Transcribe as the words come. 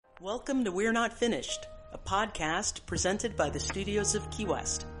Welcome to We're Not Finished, a podcast presented by the studios of Key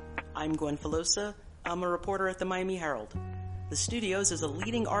West. I'm Gwen Filosa. I'm a reporter at the Miami Herald. The Studios is a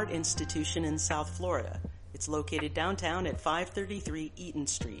leading art institution in South Florida. It's located downtown at 533 Eaton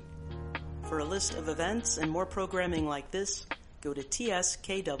Street. For a list of events and more programming like this, go to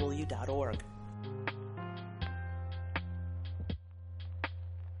tskw.org.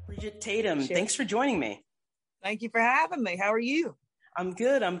 Bridgette Tatum, thanks for joining me. Thank you for having me. How are you? I'm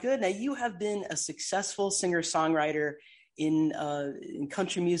good. Now, you have been a successful singer-songwriter in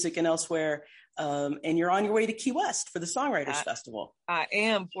country music and elsewhere, and you're on your way to Key West for the Songwriters Festival. I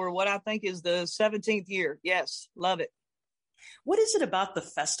am, for what I think is the 17th year. Yes, love it. What is it about the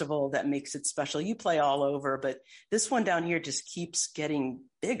festival that makes it special? You play all over, but this one down here just keeps getting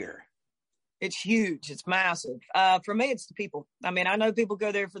bigger. It's huge. It's massive. For me, it's the people. I mean, I know people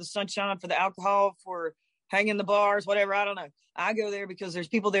go there for the sunshine, for the alcohol, for hanging the bars, whatever. I don't know. I go there because there's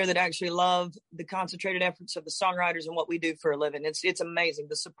people there that actually love the concentrated efforts of the songwriters and what we do for a living. It's amazing.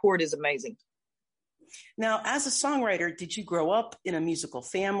 The support is amazing. Now, as a songwriter, did you grow up in a musical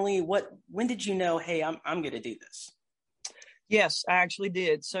family? When did you know, hey, I'm going to do this? Yes, I actually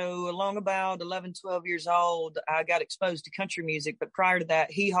did. So along about 11, 12 years old, I got exposed to country music. But prior to that,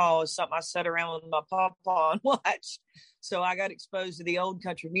 hee-haw is something I sat around with my papa and watched. So I got exposed to the old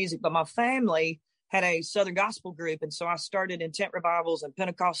country music. But my family had a Southern gospel group. And so I started in tent revivals and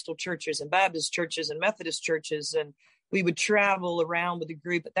Pentecostal churches and Baptist churches and Methodist churches. And we would travel around with a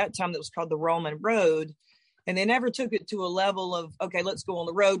group at that time that was called the Roman Road. And they never took it to a level of, okay, let's go on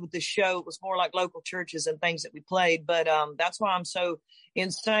the road with this show. It was more like local churches and things that we played. But that's why I'm so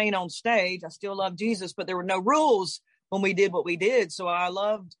insane on stage. I still love Jesus, but there were no rules when we did what we did. So I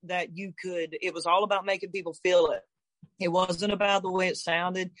loved that it was all about making people feel it. It wasn't about the way it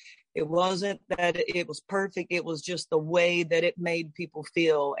sounded. It wasn't that it was perfect. It was just the way that it made people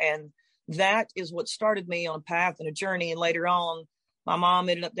feel. And that is what started me on a path and a journey. And later on, my mom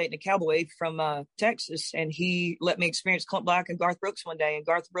ended up dating a cowboy from Texas, and he let me experience Clint Black and Garth Brooks one day. And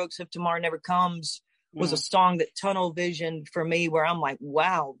Garth Brooks, If Tomorrow Never Comes, was a song that tunnel visioned for me, where I'm like,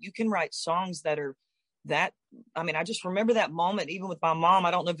 wow, you can write songs that are that. I mean, I just remember that moment, even with my mom.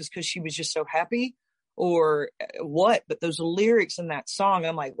 I don't know if it's because she was just so happy or what, but those lyrics in that song,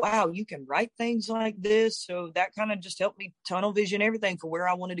 I'm like, wow, you can write things like this. So that kind of just helped me tunnel vision everything for where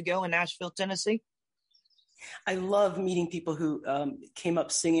I wanted to go in Nashville, Tennessee. I love meeting people who came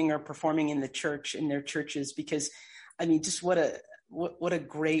up singing or performing in their churches, because I mean, just what a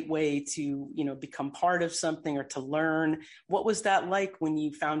great way to, become part of something or to learn. What was that like when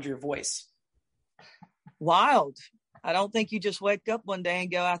you found your voice? Wild. I don't think you just wake up one day and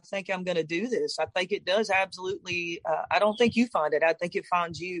go, I think I'm going to do this. I think it does absolutely. I don't think you find it. I think it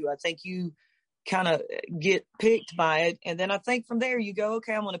finds you. I think you kind of get picked by it. And then I think from there you go,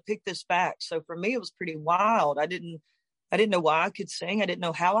 okay, I'm going to pick this back. So for me, it was pretty wild. I didn't know why I could sing. I didn't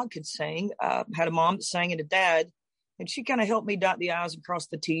know how I could sing. Had a mom that sang and a dad, and she kind of helped me dot the I's and cross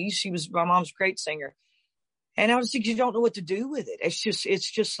the T's. My mom's a great singer. And I was thinking, you don't know what to do with it.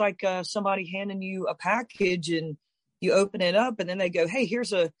 It's just like somebody handing you a package and you open it up and then they go, hey,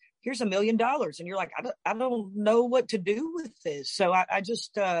 here's $1 million. And you're like, I don't know what to do with this. So I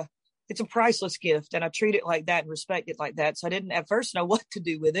just, it's a priceless gift. And I treat it like that and respect it like that. So I didn't at first know what to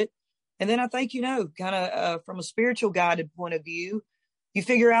do with it. And then I think, kind of from a spiritual guided point of view, you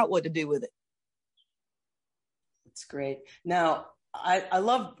figure out what to do with it. That's great. Now, I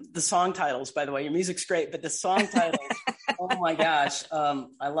love the song titles, by the way. Your music's great, but the song titles, oh my gosh.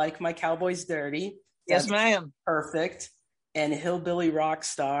 I like My Cowboy's Dirty. Yes, ma'am. Perfect. And Hillbilly Rock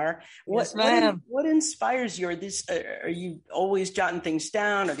Star. Yes, ma'am. What inspires you? Are you always jotting things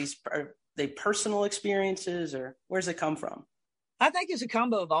down? Are they personal experiences, or where's it come from? I think it's a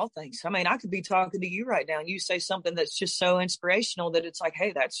combo of all things. I mean, I could be talking to you right now and you say something that's just so inspirational that it's like,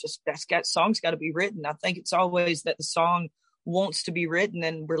 hey, song's got to be written. I think it's always that the song wants to be written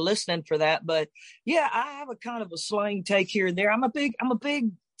and we're listening for that. But yeah, I have a kind of a slang take here and there. I'm a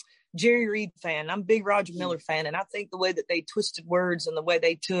big Jerry Reed fan. I'm a big Roger Miller fan. And I think the way that they twisted words and the way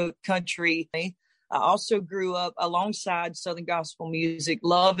they took country. I also grew up alongside Southern gospel music,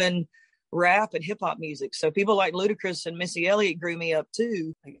 loving rap and hip hop music. So people like Ludacris and Missy Elliott grew me up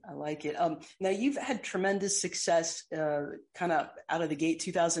too. I like it. Now you've had tremendous success, kind of out of the gate,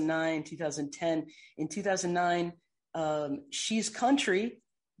 2009, 2010. In 2009, She's Country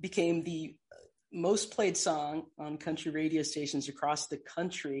became the most played song on country radio stations across the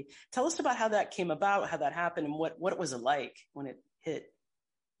country. Tell us about how that came about, how that happened, and what it was like when it hit.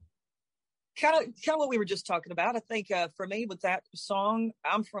 Kind of what we were just talking about. I think for me with that song,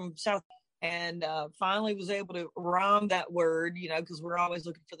 I'm from South and finally was able to rhyme that word, because we're always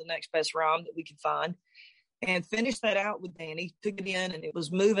looking for the next best rhyme that we can find, and finished that out with Danny, took it in, and it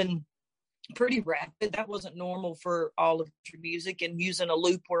was moving pretty rapid. That wasn't normal for all of country music, and using a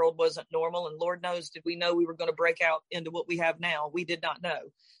loop world wasn't normal. And Lord knows, did we know we were going to break out into what we have now? We did not know.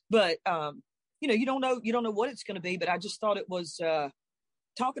 But, you don't know what it's going to be, but I just thought it was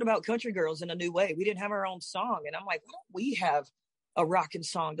talking about country girls in a new way. We didn't have our own song. And I'm like, why don't we have a rocking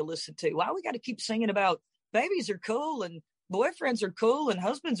song to listen to? Why we got to keep singing about babies are cool and boyfriends are cool and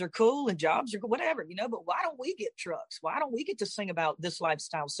husbands are cool and jobs are cool, whatever, but why don't we get trucks? Why don't we get to sing about this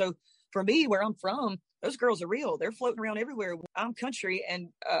lifestyle? So for me, where I'm from, those girls are real. They're floating around everywhere. I'm country, and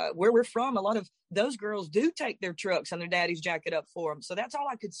where we're from, a lot of those girls do take their trucks and their daddies jack it up for them. So that's all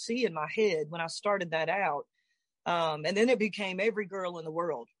I could see in my head when I started that out. And then it became every girl in the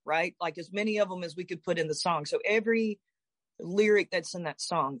world, right? Like as many of them as we could put in the song. So every lyric that's in that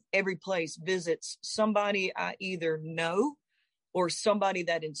song, every place visits somebody I either know or somebody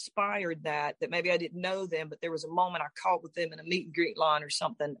that inspired that maybe I didn't know them, but there was a moment I caught with them in a meet and greet line or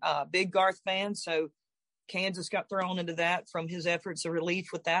something. Big Garth fan. So Kansas got thrown into that from his efforts of relief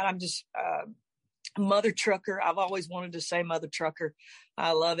with that. I'm just mother trucker. I've always wanted to say mother trucker.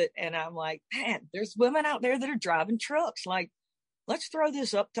 I love it. And I'm like, man, there's women out there that are driving trucks. Like, let's throw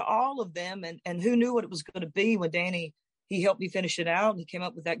this up to all of them. And who knew what it was going to be when Danny, he helped me finish it out. And he came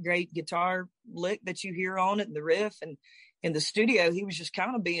up with that great guitar lick that you hear on it and the riff. And in the studio, he was just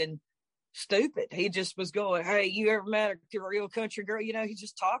kind of being stupid. He just was going, hey, you ever met a real country girl? He's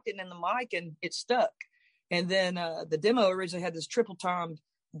just talking in the mic and it stuck. And then the demo originally had this triple timed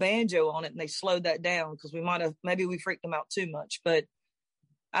banjo on it, and they slowed that down because maybe we freaked them out too much. But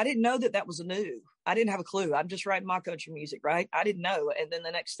I didn't know that was new. I didn't have a clue. I'm just writing my country music, right? I didn't know. And then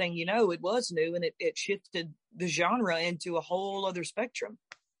the next thing you know, it was new, and it shifted the genre into a whole other spectrum.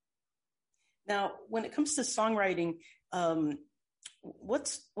 Now, when it comes to songwriting,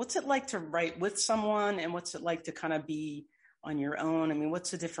 what's it like to write with someone, and what's it like to kind of be on your own? I mean,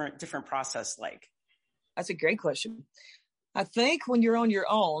 what's a different process like? That's a great question. I think when you're on your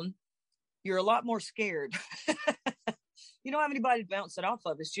own, you're a lot more scared. You don't have anybody to bounce it off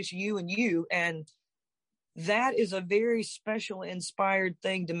of. It's just you and you. And that is a very special, inspired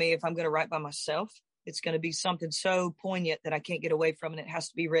thing to me. If I'm going to write by myself, it's going to be something so poignant that I can't get away from, and it has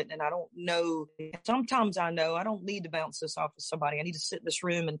to be written. And I don't know. Sometimes I know I don't need to bounce this off of somebody. I need to sit in this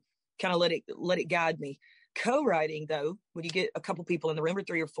room and kind of let it guide me. Co-writing, though, when you get a couple people in the room, or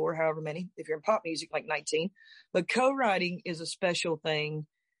 3 or 4, however many, if you're in pop music, like 19, but co-writing is a special thing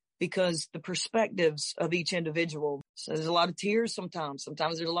because the perspectives of each individual. So there's a lot of tears sometimes.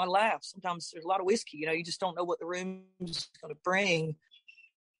 Sometimes there's a lot of laughs. Sometimes there's a lot of whiskey. You just don't know what the room's going to bring.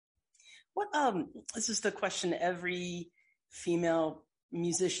 What this is the question every female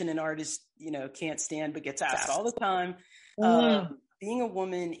musician and artist can't stand but gets asked all the time. Being a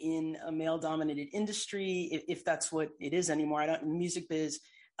woman in a male-dominated industry, if that's what it is anymore, music biz,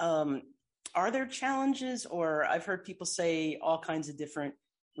 are there challenges? Or I've heard people say all kinds of different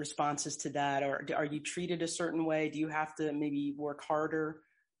responses to that. Or are you treated a certain way? Do you have to maybe work harder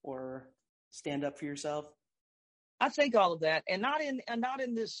or stand up for yourself? I think all of that, and not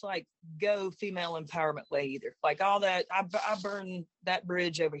in this like go female empowerment way either. Like all that, I burn that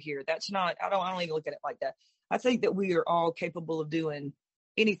bridge over here. That's not. I don't even look at it like that. I think that we are all capable of doing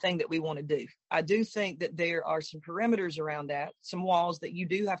anything that we want to do. I do think that there are some perimeters around that, some walls that you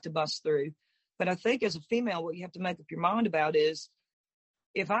do have to bust through. But I think as a female, what you have to make up your mind about is,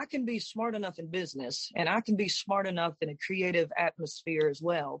 if I can be smart enough in business and I can be smart enough in a creative atmosphere as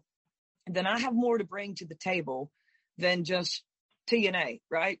well, then I have more to bring to the table than just TNA,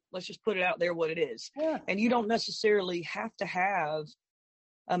 right? Let's just put it out there what it is. Yeah. And you don't necessarily have to have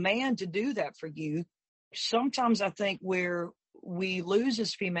a man to do that for you. Sometimes I think where we lose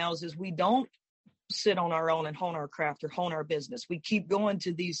as females is we don't sit on our own and hone our craft or hone our business. We keep going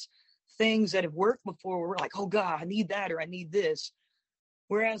to these things that have worked before where we're like, oh God, I need that, or I need this.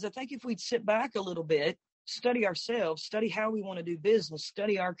 Whereas I think if we'd sit back a little bit, study ourselves, study how we want to do business,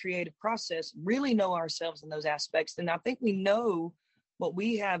 study our creative process, really know ourselves in those aspects, then I think we know what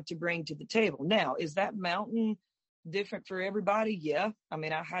we have to bring to the table. Now, is that mountain different for everybody? Yeah. I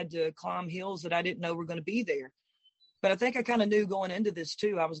mean, I had to climb hills that I didn't know were going to be there. But I think I kind of knew going into this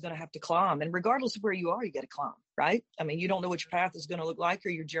too, I was going to have to climb. And regardless of where you are, you got to climb, right? I mean, you don't know what your path is going to look like or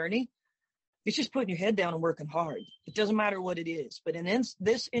your journey. It's just putting your head down and working hard. It doesn't matter what it is. But in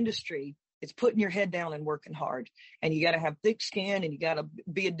this industry, it's putting your head down and working hard. And you got to have thick skin, and you got to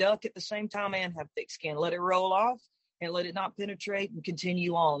be a duck at the same time and have thick skin. Let it roll off and let it not penetrate, and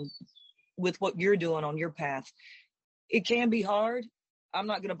continue on with what you're doing on your path. It can be hard. I'm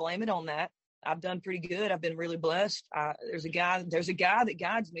not going to blame it on that. I've done pretty good. I've been really blessed. There's a guy that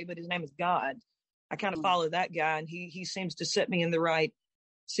guides me, but his name is God. I kind of follow that guy, and he seems to set me in the right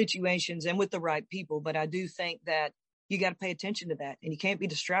situations and with the right people. But I do think that you got to pay attention to that, and you can't be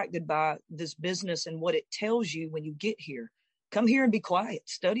distracted by this business and what it tells you when you get here. Come here and be quiet,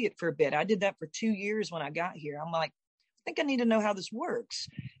 study it for a bit. I did that for 2 years when I got here. I'm like, I think I need to know how this works.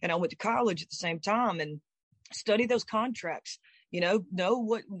 And I went to college at the same time and study those contracts, know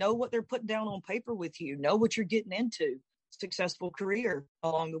what they're putting down on paper with you, know what you're getting into. Successful career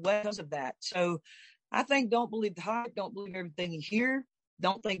along the way because of that. So I think don't believe the hype, don't believe everything you hear.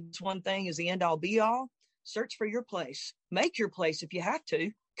 Don't think this one thing is the end all be all. Search for your place. Make your place if you have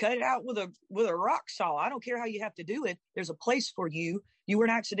to. Cut it out with a rock saw. I don't care how you have to do it. There's a place for you. You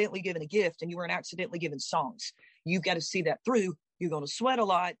weren't accidentally given a gift, and you weren't accidentally given songs. You've got to see that through. You're going to sweat a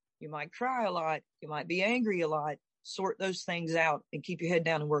lot. You might cry a lot. You might be angry a lot. Sort those things out and keep your head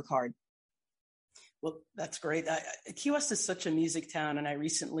down and work hard. Well, that's great. Key West is such a music town, and I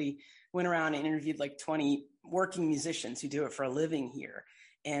recently went around and interviewed like 20 working musicians who do it for a living here.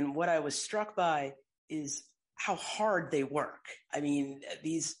 And what I was struck by is how hard they work. I mean,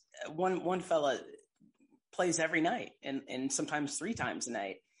 these one fella plays every night and sometimes 3 times a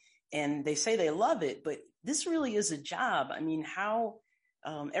night, and they say they love it, but this really is a job. I mean, how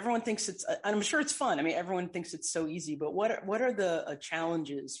everyone thinks I'm sure it's fun. I mean, everyone thinks it's so easy, but what are the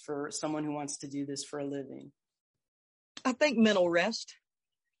challenges for someone who wants to do this for a living? I think mental rest.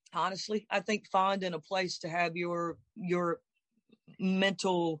 Honestly, I think finding a place to have your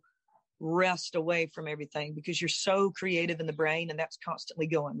mental rest away from everything, because you're so creative in the brain and that's constantly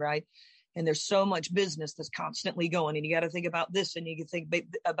going, right? And there's so much business that's constantly going, and you got to think about this and you can think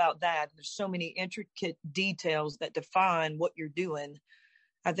about that. There's so many intricate details that define what you're doing.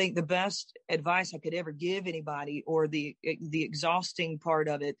 I think the best advice I could ever give anybody, or the exhausting part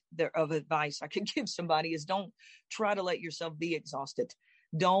of it, of advice I could give somebody, is don't try to let yourself be exhausted.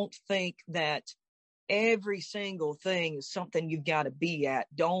 Don't think that every single thing is something you've got to be at.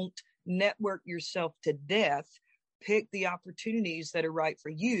 Don't network yourself to death. Pick the opportunities that are right for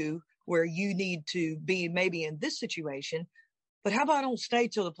you, where you need to be maybe in this situation. But how about don't stay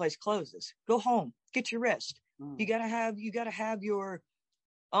till the place closes? Go home, get your rest. You gotta have your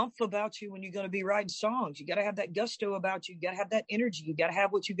umph about you when you're going to be writing songs. You got to have that gusto about you. You got to have that energy. You got to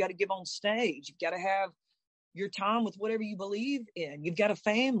have what you got to give on stage. You've got to have your time with whatever you believe in. You've got a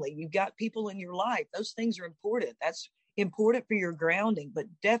family. You've got people in your life. Those things are important. That's important for your grounding, but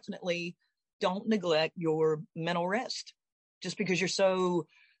definitely don't neglect your mental rest just because you're so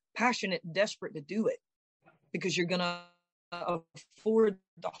passionate and desperate to do it, because you're going to afford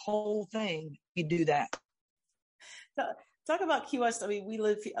the whole thing. You do that. Talk about Key West. I mean,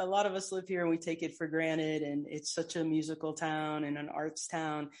 a lot of us live here and we take it for granted, and it's such a musical town and an arts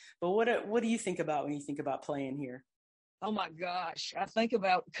town. But what do you think about when you think about playing here? Oh my gosh. I think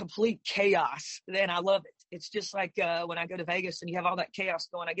about complete chaos, and I love it. It's just like when I go to Vegas and you have all that chaos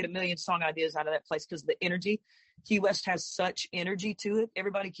going, I get a million song ideas out of that place because of the energy. Key West has such energy to it.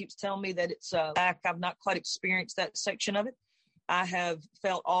 Everybody keeps telling me that it's back. I've not quite experienced that section of it. I have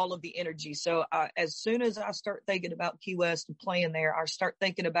felt all of the energy. So as soon as I start thinking about Key West and playing there, I start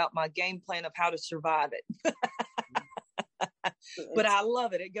thinking about my game plan of how to survive it. But I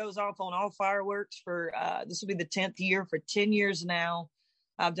love it. It goes off on all fireworks for, this will be the 10th year. For 10 years now,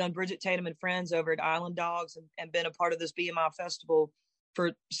 I've done Bridgette, Tatum, and Friends over at Island Dogs and been a part of this BMI festival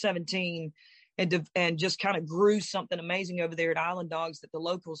for 17, and just kind of grew something amazing over there at Island Dogs that the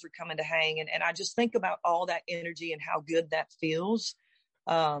locals are coming to hang. And I just think about all that energy and how good that feels.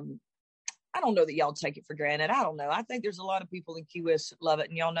 I don't know that y'all take it for granted. I don't know. I think there's a lot of people in Key West that love it,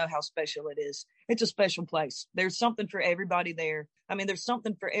 and y'all know how special it is. It's a special place. There's something for everybody there. I mean, there's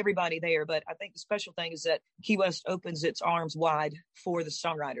something for everybody there, but I think the special thing is that Key West opens its arms wide for the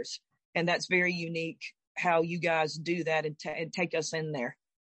songwriters. And that's very unique how you guys do that and take us in there.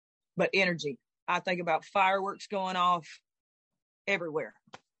 But energy, I think about fireworks going off everywhere.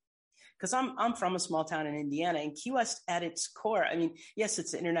 Because I'm from a small town in Indiana, and Key West at its core, I mean, yes,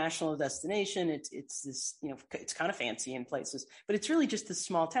 it's an international destination. It's this, it's kind of fancy in places, but it's really just this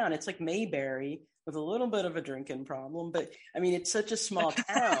small town. It's like Mayberry with a little bit of a drinking problem, but I mean, it's such a small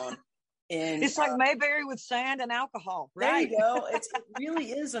town. And it's like Mayberry with sand and alcohol, right? There you go. It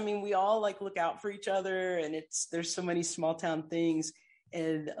really is. I mean, we all like look out for each other, and there's so many small town things.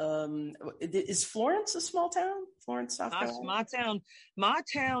 And is Florence a small town? Florence, South Carolina? My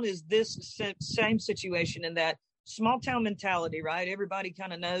town is this same situation, in that small town mentality, right? Everybody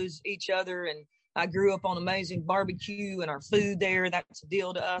kind of knows each other, and I grew up on amazing barbecue and our food there. That's a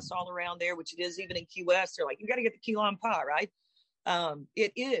deal to us all around there, which it is even in Key West. They're like, you got to get the key lime pie, right?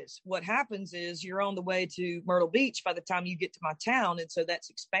 It is. What happens is you're on the way to Myrtle Beach by the time you get to my town. And so that's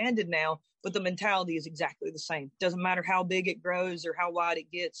expanded now, but the mentality is exactly the same. Doesn't matter how big it grows or how wide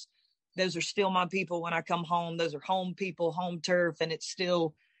it gets. Those are still my people when I come home. Those are home people, home turf. And it's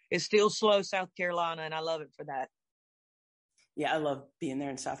still slow South Carolina. And I love it for that. Yeah, I love being there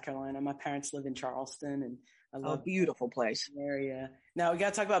in South Carolina. My parents live in Charleston, and I love a beautiful place. Area. Now we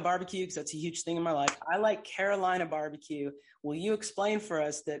got to talk about barbecue because that's a huge thing in my life. I like Carolina barbecue. Will you explain for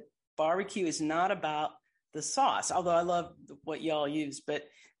us that barbecue is not about the sauce? Although I love what y'all use, but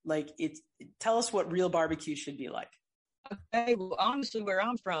like tell us what real barbecue should be like. Okay, well, honestly, where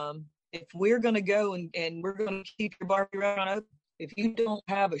I'm from, if we're going to go and we're going to keep your barbecue restaurant open, if you don't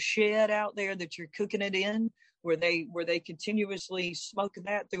have a shed out there that you're cooking it in, where they continuously smoke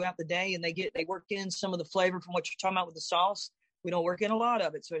that throughout the day, and they work in some of the flavor from what you're talking about with the sauce. We don't work in a lot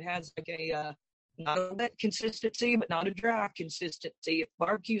of it, so it has like a not a wet consistency, but not a dry consistency. If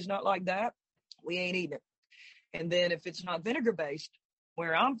barbecue's not like that, we ain't eating it. And then if it's not vinegar based,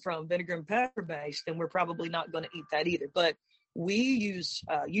 where I'm from, vinegar and pepper based, then we're probably not going to eat that either. But we use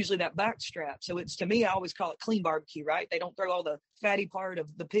usually that back strap. So it's, to me, I always call it clean barbecue, right? They don't throw all the fatty part of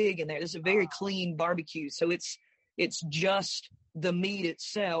the pig in there. This is a very clean barbecue. So it's just the meat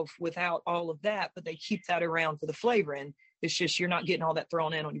itself without all of that, but they keep that around for the flavor. And it's just, you're not getting all that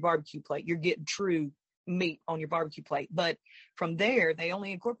thrown in on your barbecue plate. You're getting true meat on your barbecue plate. But from there, they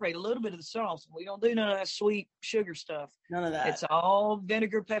only incorporate a little bit of the sauce. We don't do none of that sweet sugar stuff. None of that. It's all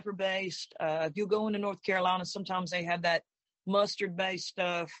vinegar, pepper based. If you go into North Carolina, sometimes they have that mustard based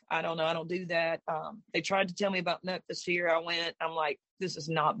stuff. I don't know. I don't do that. They tried to tell me about Memphis here. I went, I'm like, this is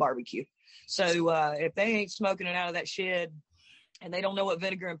not barbecue. So if they ain't smoking it out of that shed and they don't know what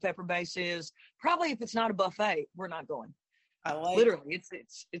vinegar and pepper base is, probably if it's not a buffet, we're not going. Literally,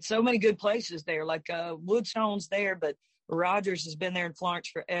 it's so many good places there. Like Woodstone's there, but Rogers has been there in Florence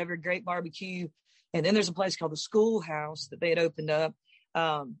forever. Great barbecue. And then there's a place called the Schoolhouse that they had opened up.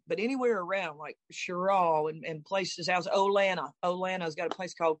 But anywhere around, like Sherrill and places out, Olana's got a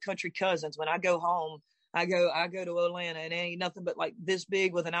place called Country Cousins. When I go home, I go to Olana, and it ain't nothing but like this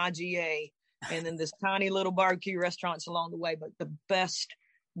big with an IGA, and then this tiny little barbecue restaurants along the way, but the best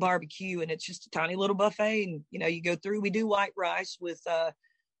barbecue. And it's just a tiny little buffet. And, you go through, we do white rice with,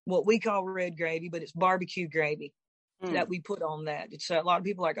 what we call red gravy, but it's barbecue gravy that we put on that. It's a lot of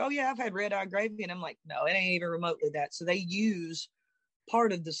people are like, oh yeah, I've had red eye gravy. And I'm like, no, it ain't even remotely that. So they use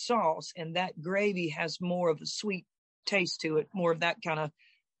part of the sauce, and that gravy has more of a sweet taste to it, more of that kind of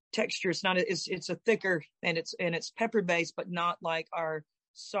texture. It's not, it's a thicker, and it's pepper based, but not like our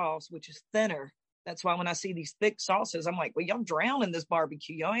sauce, which is thinner. That's why when I see these thick sauces, I'm like, well, y'all drowning this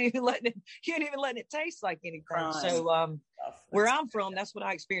barbecue. You ain't even letting it taste like anything. So where I'm from, that's what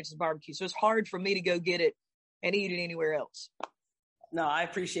I experience as barbecue. So it's hard for me to go get it and eat it anywhere else. No, I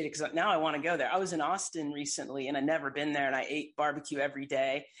appreciate it, because now I want to go there. I was in Austin recently, and I'd never been there, and I ate barbecue every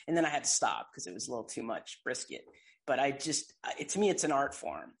day, and then I had to stop because it was a little too much brisket. But to me, it's an art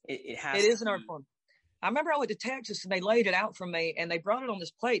form. It is an art form. I remember I went to Texas and they laid it out for me, and they brought it on this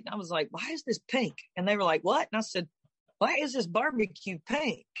plate, and I was like, why is this pink? And they were like, what? And I said, why is this barbecue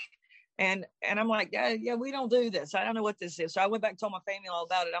pink? And I'm like, yeah, we don't do this. I don't know what this is. So I went back and told my family all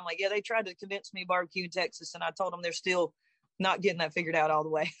about it. I'm like, yeah, they tried to convince me barbecue in Texas, and I told them they're still not getting that figured out all the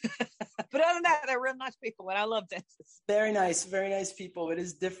way. But other than that, they're real nice people, and I love Texas. Very nice people. It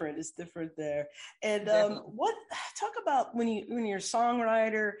is different. It's different there. And talk about when you're a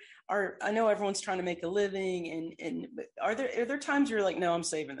songwriter, I know everyone's trying to make a living, and are there times you're like, no, I'm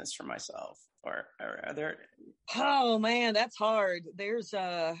saving this for myself, or are there? Oh man, that's hard. There's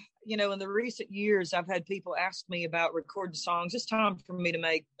in the recent years, I've had people ask me about recording songs. It's time for me to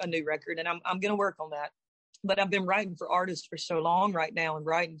make a new record, and I'm going to work on that. But I've been writing for artists for so long right now, and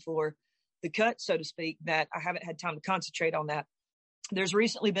writing for the cut, so to speak, that I haven't had time to concentrate on that. There's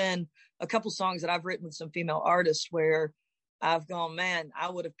recently been a couple songs that I've written with some female artists where I've gone, man, I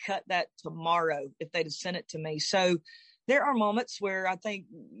would have cut that tomorrow if they'd have sent it to me. So there are moments where I think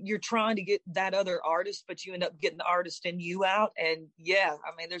you're trying to get that other artist, but you end up getting the artist in you out. And yeah,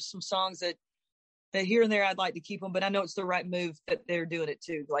 I mean, there's some songs that here and there I'd like to keep them, but I know it's the right move that they're doing it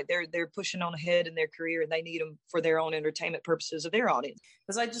too. Like they're pushing on ahead in their career, and they need them for their own entertainment purposes of their audience.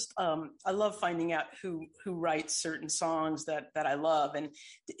 Because I just I love finding out who writes certain songs that I love. And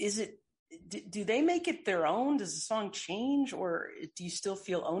do they make it their own? Does the song change, or do you still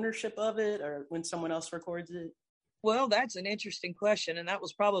feel ownership of it, or when someone else records it? Well, that's an interesting question, and that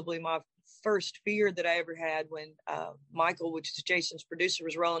was probably my first fear that I ever had when Michael, which is Jason's producer,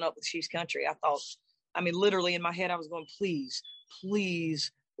 was rolling up with She's Country. I thought, literally in my head, I was going, please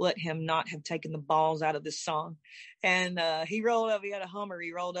let him not have taken the balls out of this song. And he rolled up, he had a Hummer,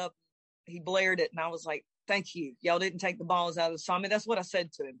 he rolled up, he blared it, and I was like, thank you. Y'all didn't take the balls out of the song. I mean, that's what I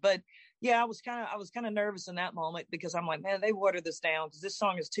said to him. But yeah, I was kind of nervous in that moment, because I'm like, man, they watered this down, because this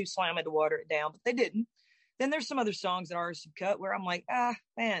song is too slammy to water it down, but they didn't. Then there's some other songs that artists have cut where I'm like,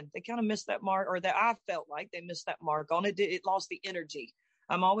 man, they kind of missed that mark, or that I felt like they missed that mark on it. It lost the energy.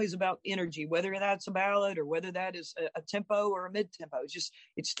 I'm always about energy, whether that's a ballad or whether that is a tempo or a mid-tempo. It's just,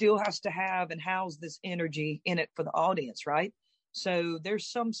 it still has to have and house this energy in it for the audience, right? So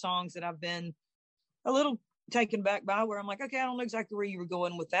there's some songs that I've been a little taken back by, where I'm like, okay, I don't know exactly where you were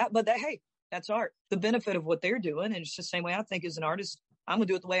going with that, but hey, that's art. The benefit of what they're doing, and it's the same way I think as an artist, I'm going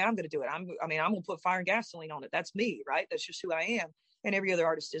to do it the way I'm going to do it. I'm going to put fire and gasoline on it. That's me, right? That's just who I am. And every other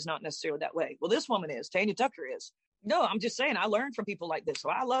artist is not necessarily that way. Well, this woman is. Tanya Tucker is. No, I'm just saying, I learned from people like this. So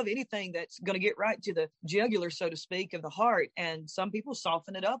I love anything that's going to get right to the jugular, so to speak, of the heart. And some people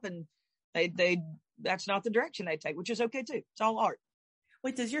soften it up, and they that's not the direction they take, which is okay too. It's all art.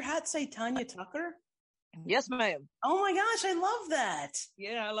 Wait, does your hat say Tanya Tucker? Yes, ma'am. Oh my gosh, I love that.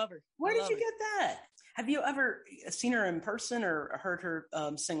 Yeah, I love her. Where did you get that? Have you ever seen her in person or heard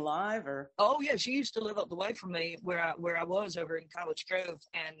her sing live? Or oh yeah, she used to live up the way from me where I was over in College Grove,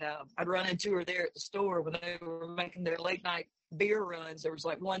 and I'd run into her there at the store when they were making their late night beer runs. There was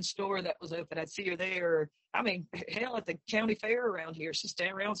like one store that was open. I'd see her there. I mean, hell, at the county fair around here, she's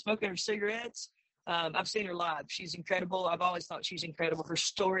standing around smoking her cigarettes. I've seen her live. She's incredible. I've always thought she's incredible. Her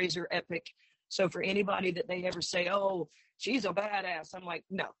stories are epic. So for anybody that they ever say, oh, she's a badass, I'm like,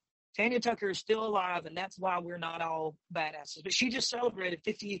 no. Tanya Tucker is still alive, and that's why we're not all badasses. But she just celebrated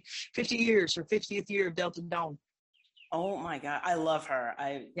 50 years, her 50th year of Delta Dawn. Oh, my God. I love her.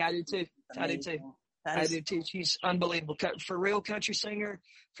 Yeah, I do too. I do too. She's unbelievable. For real country singer,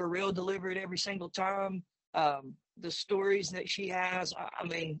 for real delivered every single time. The stories that she has, I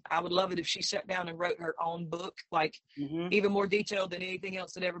mean, I would love it if she sat down and wrote her own book, like even more detailed than anything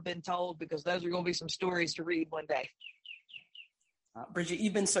else that ever been told, because those are going to be some stories to read one day. Bridgette,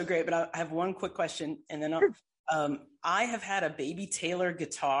 you've been so great, but I have one quick question, and then I have had a baby Taylor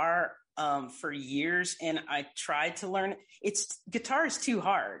guitar for years, and I tried to learn. Guitar is too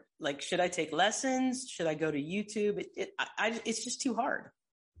hard. Like, should I take lessons? Should I go to YouTube? It's just too hard.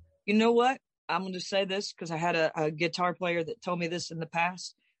 You know what? I'm going to say this because I had a guitar player that told me this in the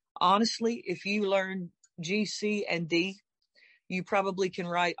past. Honestly, if you learn G, C, and D, you probably can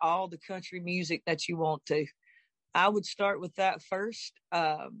write all the country music that you want to. I would start with that first.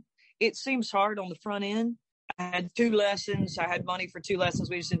 It seems hard on the front end. I had 2 lessons. I had money for 2 lessons.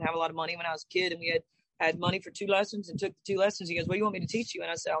 We just didn't have a lot of money when I was a kid, and we had money for 2 lessons and took the 2 lessons. He goes, what do you want me to teach you?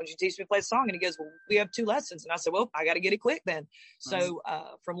 And I said, I want you to teach me to play a song. And he goes, well, we have 2 lessons. And I said, well, I got to get it quick then. So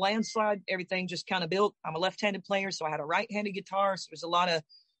from landslide, everything just kind of built. I'm a left-handed player, so I had a right-handed guitar. So there's a lot of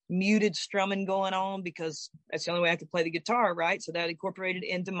muted strumming going on because that's the only way I could play the guitar, right? So that incorporated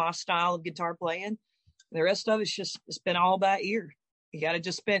into my style of guitar playing. And the rest of it's been all by ear. You got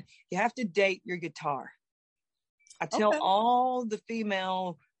to you have to date your guitar. I tell all the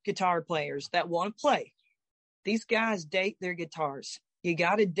female guitar players that want to play, these guys date their guitars. You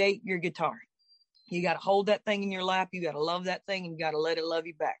got to date your guitar. You got to hold that thing in your lap. You got to love that thing, and you got to let it love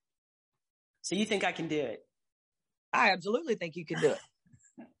you back. So you think I can do it? I absolutely think you can do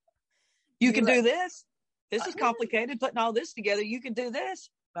it. You can do this. This is complicated, putting all this together. You can do this.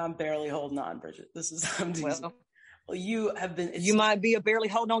 I'm barely holding on, Bridgette. Well, you have been. You might be a barely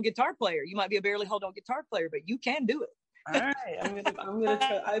holding on guitar player. You might be a barely holding on guitar player, but you can do it. All right, I'm gonna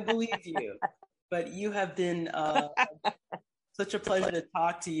try. I believe you, but you have been such a pleasure to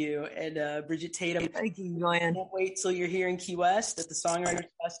talk to you. And Bridgette Tatum, thank you, Glenn. Can't wait till you're here in Key West at the Songwriters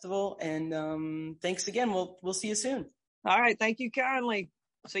Festival. And thanks again. We'll see you soon. All right, thank you kindly.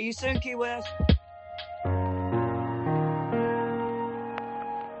 See you soon, Key West.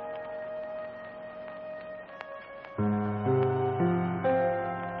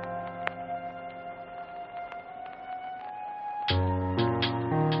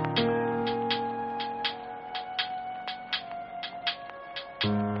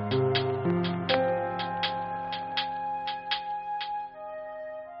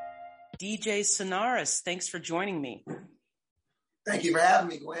 DJ Sanaris, thanks for joining me. Thank you for having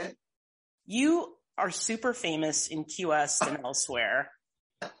me, Gwen. You are super famous in Key West and elsewhere.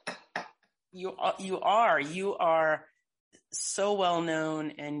 You are so well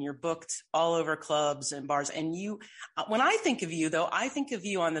known, and you're booked all over clubs and bars. And when I think of you, though, I think of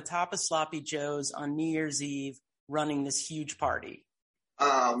you on the top of Sloppy Joe's on New Year's Eve, running this huge party.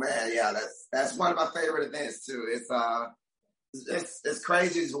 Oh man, yeah, that's one of my favorite events too. It's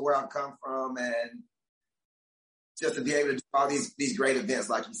crazy to where I come from, and just to be able to do all these great events,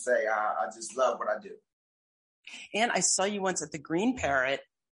 like you say, I just love what I do. And I saw you once at the Green Parrot.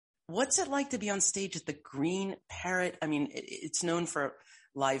 What's it like to be on stage at the Green Parrot? I mean, it's known for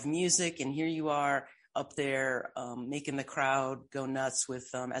live music, and here you are up there making the crowd go nuts with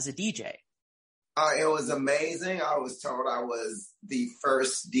as a DJ. It was amazing. I was told I was the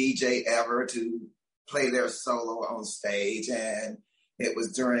first DJ ever to play their solo on stage, and it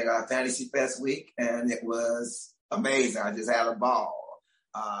was during Fantasy Fest week, and it was amazing. I just had a ball.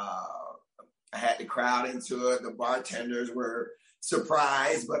 I had the crowd into it. The bartenders were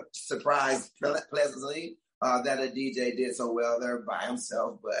surprised pleasantly that a DJ did so well there by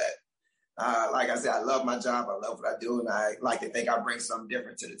himself. But like I said, I love my job. I love what I do, and I like to think I bring something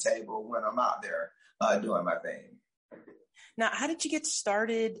different to the table when I'm out there doing my thing. Now, how did you get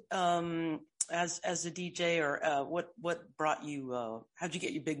started as a DJ, or what brought you? How'd you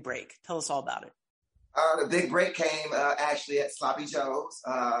get your big break? Tell us all about it. The big break came actually at Sloppy Joe's.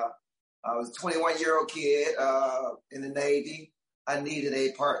 I was a 21-year-old kid in the Navy. I needed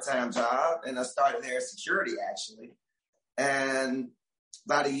a part-time job, and I started there as security, actually. And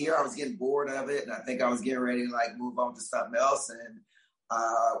about a year, I was getting bored of it, and I think I was getting ready to move on to something else. And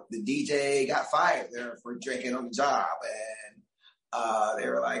the DJ got fired there for drinking on the job, and they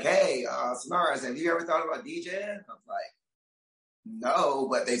were like, "Hey, Sanaris, have you ever thought about DJing?" I was like, "No,"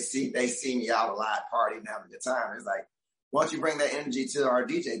 but they see me out a lot, partying, having a good time. It's like, "Why don't you bring that energy to our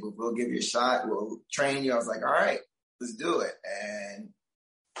DJ booth? We'll give you a shot. We'll train you." I was like, "All right, let's do it." And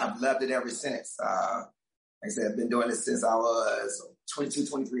I've loved it ever since. Like I said, I've been doing it since I was 22,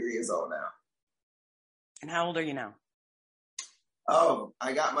 23 years old now. And how old are you now? Oh,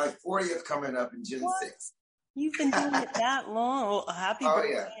 I got my 40th coming up in June 6th. You've been doing it that long. Well, happy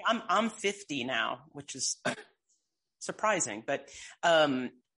birthday. Yeah. I'm 50 now, which is surprising. But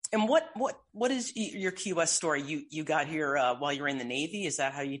and what is your Key West story? You got here while you were in the Navy. Is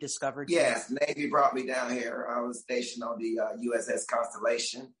that how you discovered? Yes, Navy brought me down here. I was stationed on the USS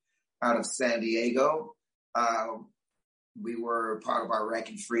Constellation out of San Diego. We were part of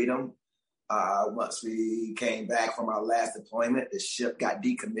Iraqi Freedom. Once we came back from our last deployment, the ship got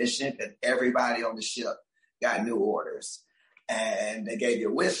decommissioned, and everybody on the ship got new orders. And they gave you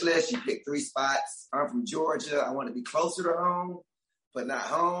a wish list. You picked 3 spots. I'm from Georgia. I want to be closer to home, but not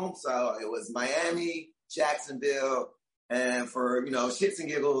home. So it was Miami, Jacksonville, and for, shits and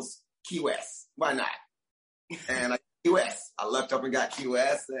giggles, Key West. Why not? And Key West. I looked up and got Key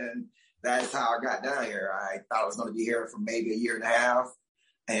West, and that's how I got down here. I thought I was going to be here for maybe a year and a half.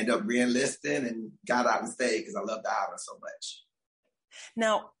 I ended up re-enlisting and got out and stayed because I love the island so much.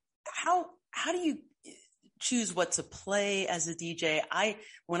 Now, how do you choose what to play as a DJ?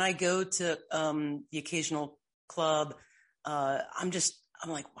 When I go to the occasional club, I'm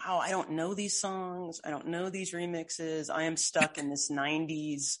like, wow, I don't know these songs. I don't know these remixes. I am stuck in this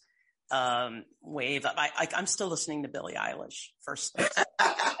 90s wave. I'm still listening to Billie Eilish first.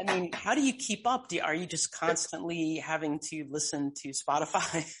 I mean, how do you keep up? Are you just constantly having to listen to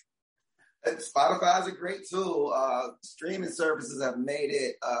Spotify? Spotify is a great tool. Streaming services have made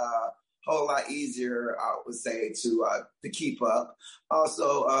it a whole lot easier, I would say, to keep up.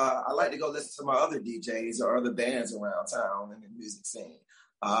 Also, I like to go listen to my other DJs or other bands around town in the music scene.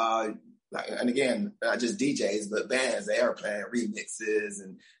 And again, not just DJs, but bands, they are playing remixes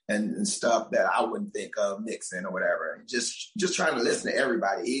and stuff that I wouldn't think of mixing or whatever. Just trying to listen to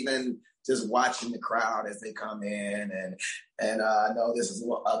everybody, even just watching the crowd as they come in. And I know this is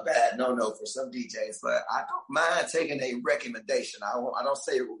a bad no-no for some DJs, but I don't mind taking a recommendation. I don't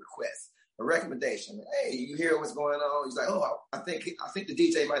say a request, a recommendation. Hey, you hear what's going on? He's like, oh, I think the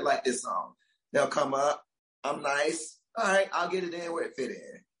DJ might like this song. They'll come up. I'm nice. All right, I'll get it in where it fit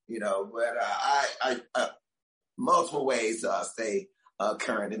in. But I multiple ways to stay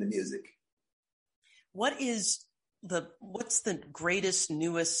current in the music. What's the greatest,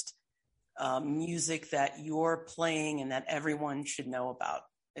 newest music that you're playing and that everyone should know about?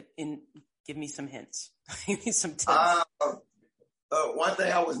 Give me some hints. Give me some tips. One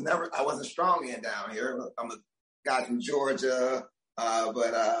thing I wasn't strong in down here. I'm a guy from Georgia,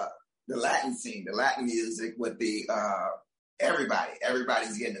 but the Latin scene, the Latin music would be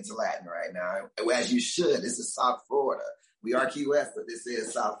everybody's getting into Latin right now, as you should. This is South Florida. We are Key West, but this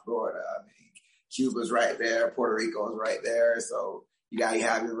is South Florida. I mean, Cuba's right there, Puerto Rico's right there, so you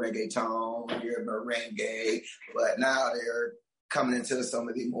have your reggaeton, your merengue, but now they're coming into some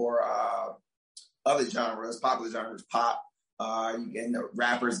of the more other genres, popular genres, pop. You getting the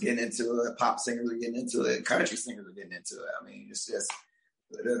rappers getting into it, pop singers are getting into it, country singers are getting into it. I mean, it's just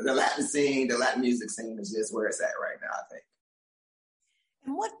the Latin scene, the Latin music scene is just where it's at right now, I think.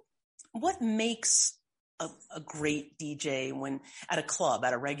 And what makes a great DJ when at a club,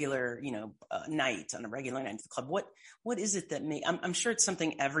 at a regular, night, on a regular night at the club? What is it that I'm sure it's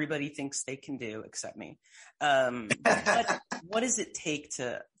something everybody thinks they can do except me. What does it take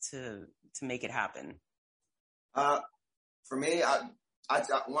to make it happen? For me, I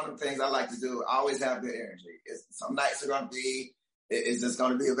one of the things I like to do, I always have good energy. Some nights are going to be, it's just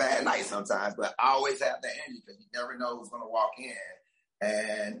going to be a bad night sometimes, but I always have the energy because you never know who's going to walk in.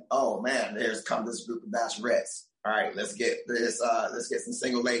 And, oh man, there's come this group of bachelorettes. All right, let's get some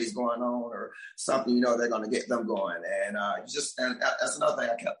single ladies going on or something, they're going to get them going. And and that's another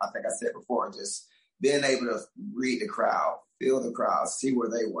thing I think I said before, just being able to read the crowd, feel the crowd, see where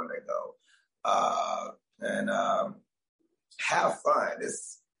they want to go. And have fun.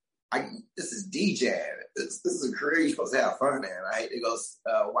 This is DJing. This is a career you're supposed to have fun in. I hate to go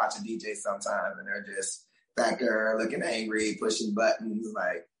watch a DJ sometimes and they're just back there looking angry, pushing buttons,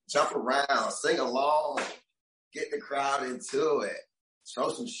 like jump around, sing along, get the crowd into it,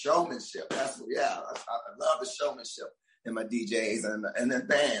 show some showmanship. I love the showmanship in my DJs and then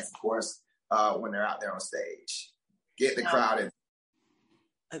bands, of course, when they're out there on stage. Get the crowd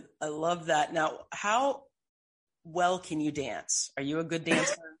in. I love that. Now, how well can you dance? Are you a good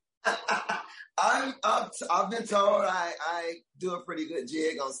dancer? I've been told I do a pretty good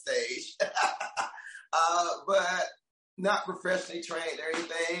jig on stage, but not professionally trained or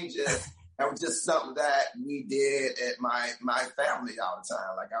anything. That was just something that we did at my family all the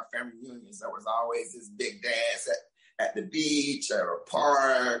time. Like our family reunions, there was always this big dance at the beach or a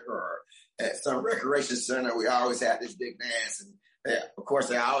park or at some recreation center. We always had this big dance. And yeah, of course,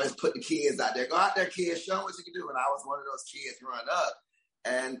 they always put the kids out there. Go out there, kids, show them what you can do. And I was one of those kids growing up.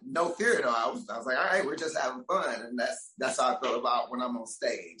 And no fear at all. I was like, all right, we're just having fun. And that's how I feel about when I'm on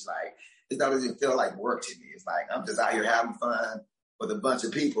stage. Like, it doesn't feel like work to me. It's like, I'm just out here having fun with a bunch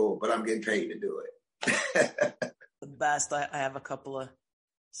of people, but I'm getting paid to do it. The best. I have a couple of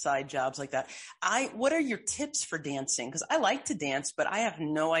side jobs like that. What are your tips for dancing? Because I like to dance, but I have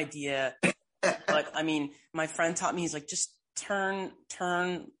no idea. My friend taught me, he's like, just turn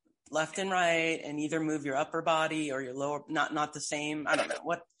left and right and either move your upper body or your lower, not the same. I don't know.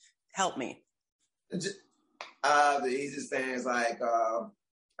 What, help me. The easiest thing is like, I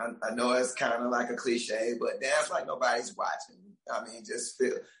know it's kind of like a cliche, but dance like nobody's watching. I mean, just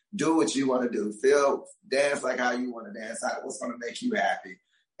do what you want to do. Dance like how you want to dance, what's going to make you happy.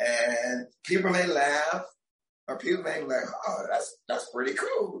 And people may laugh or people may be like, oh, that's pretty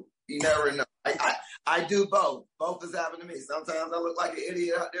cool. You never know. I do both. Both is happening to me. Sometimes I look like an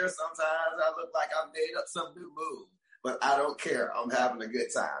idiot out there. Sometimes I look like I made up some new move. But I don't care. I'm having a good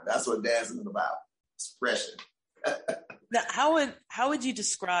time. That's what dancing is about. Expression. Now, how would you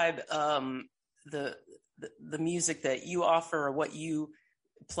describe the music that you offer or what you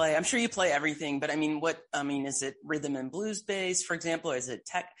play? I'm sure you play everything, but is it rhythm and blues based, for example, or is it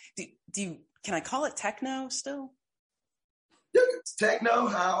tech? Can I call it techno still? Techno,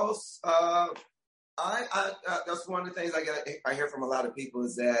 house. That's one of the things I hear from a lot of people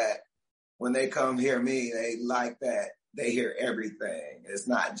is that when they come hear me, they like that they hear everything. It's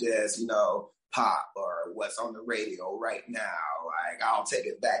not just, pop or what's on the radio right now. Like, I'll take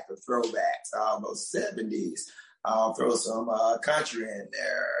it back to throwbacks. I'll go 70s. I'll throw some country in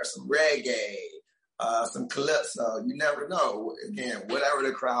there, some reggae, some calypso. You never know. Again, whatever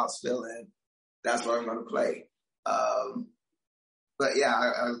the crowd's feeling, that's what I'm going to play. But yeah,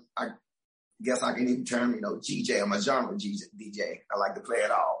 I guess I can even term, DJ. I'm a genre DJ. I like to play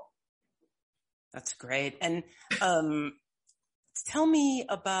it all. That's great. And tell me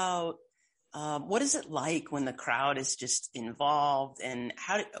about what is it like when the crowd is just involved, and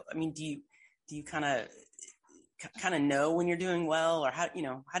do you kind of know when you're doing well, or how do you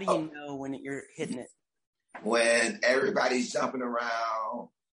know when you're hitting it? When everybody's jumping around,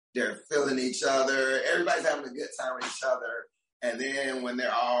 they're feeling each other, everybody's having a good time with each other. And then when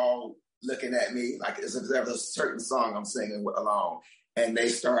they're all looking at me, like as if there's a certain song I'm singing along, and they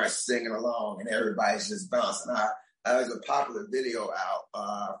start singing along, and everybody's just bouncing. There's a popular video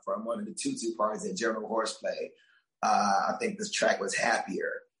out from one of the tutu parties that General Horse played. I think this track was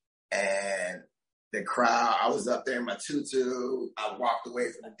Happier. And the crowd, I was up there in my tutu. I walked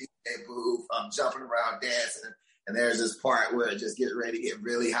away from the DJ booth. I'm jumping around dancing. And there's this part where it just get ready to get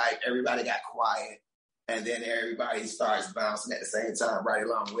really hyped. Everybody got quiet. And then everybody starts bouncing at the same time right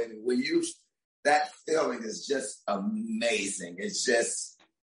along with me. That feeling is just amazing. It's just,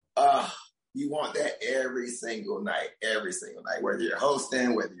 you want that every single night, whether you're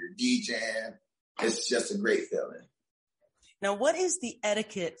hosting, whether you're DJing. It's just a great feeling. Now, what is the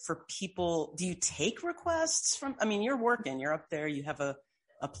etiquette for people? Do you take requests you're working, you're up there, you have a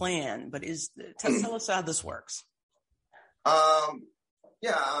a plan, but tell us how this works.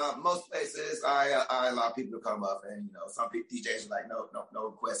 Most places I allow people to come up, and some DJs are like no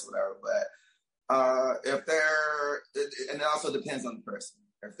requests, whatever. But if and it also depends on the person.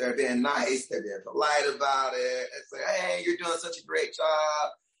 If they're being nice, they're being polite about it, and say, "Hey, you're doing such a great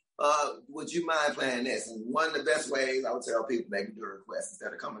job. Would you mind playing this?" And one of the best ways I would tell people they can do a request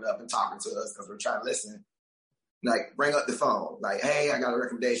instead of coming up and talking to us because we're trying to listen. Like, bring up the phone. Like, hey, I got a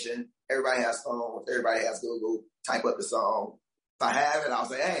recommendation. Everybody has phones. Everybody has Google. Type up the song. If I have it, I'll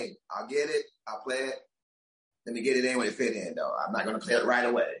say, hey, I'll get it. I'll play it. Let me get it in when it fit in, though. I'm not going to play it right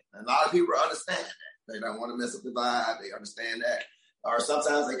away. And a lot of people understand that. They don't want to mess up the vibe. They understand that. Or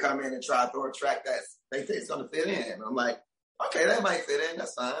sometimes they come in and try to throw a track that they think is going to fit in. And I'm like, okay, that might fit in.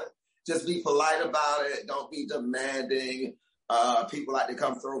 That's fine. Just be polite about it. Don't be demanding. People like to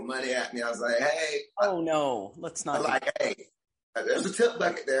come throw money at me. I was like, hey. Oh, no. Let's not. Like, hey, there's a tip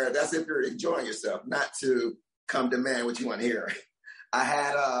bucket there. That's if you're enjoying yourself, not to come demand what you want to hear.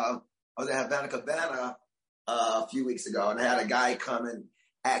 I was at Havana Cabana a few weeks ago, and I had a guy come and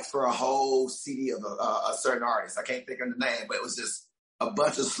ask for a whole CD of a certain artist. I can't think of the name, but it was just a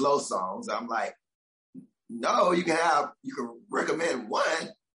bunch of slow songs. I'm like, no, you can recommend one.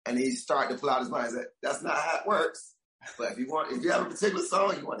 And he started to pull out his mind and said, that's not how it works. But if you have a particular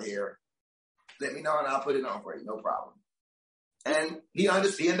song you want to hear, let me know and I'll put it on for you. No problem. And he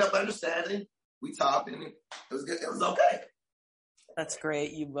ended up understanding. We talked and it was good. It was okay. That's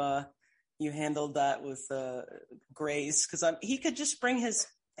great. You handled that with grace, because he could just bring his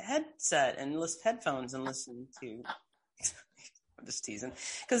headset and headphones and listen to. I'm just teasing,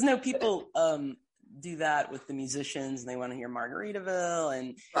 because people do that with the musicians and they want to hear Margaritaville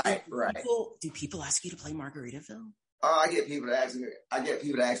and right. Do people ask you to play Margaritaville? Oh, I get people to ask me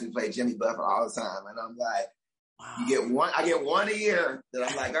to play Jimmy Buffett all the time, and I'm like, wow. I get one a year that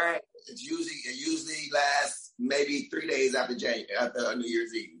I'm like, all right. It usually lasts maybe 3 days after New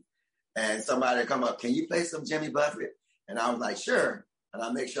Year's Eve, and somebody come up, can you play some Jimmy Buffett? And I was like, sure. And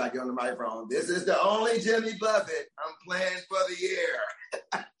I make sure I get on the microphone. This is the only Jimmy Buffett I'm playing for the year.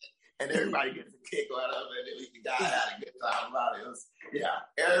 And everybody gets a kick out of it. And the guy had a good time about it.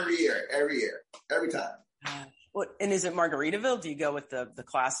 Every year, every time. And is it Margaritaville? Do you go with the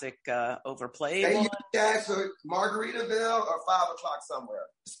classic overplayed one? You ask for Margaritaville or 5 o'clock somewhere,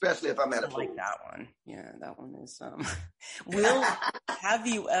 especially if I'm at a pool. I like that one. Yeah, that one is. Have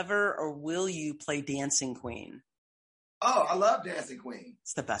you ever or will you play Dancing Queen? Oh, I love Dancing Queen.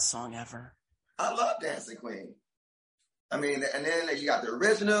 It's the best song ever. I love Dancing Queen. I mean, and then you got the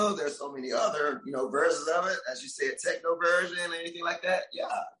original. There's so many other, versions of it. As you said, techno version, anything like that. Yeah,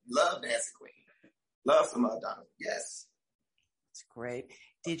 love Dancing Queen. Love some Madonna. Yes. It's great.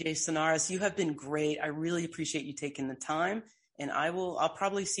 DJ Sanaris, you have been great. I really appreciate you taking the time. And I'll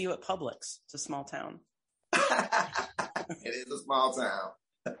probably see you at Publix. It's a small town. It is a small town.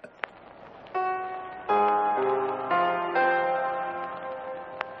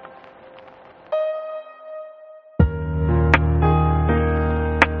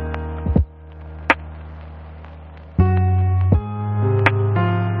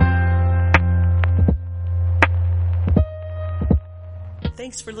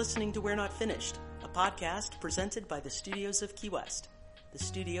 Thanks for listening to We're Not Finished, a podcast presented by the Studios of Key West. The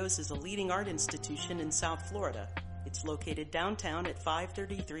Studios is a leading art institution in South Florida. It's located downtown at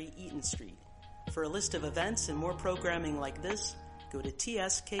 533 Eaton Street. For a list of events and more programming like this, go to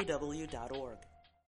tskw.org.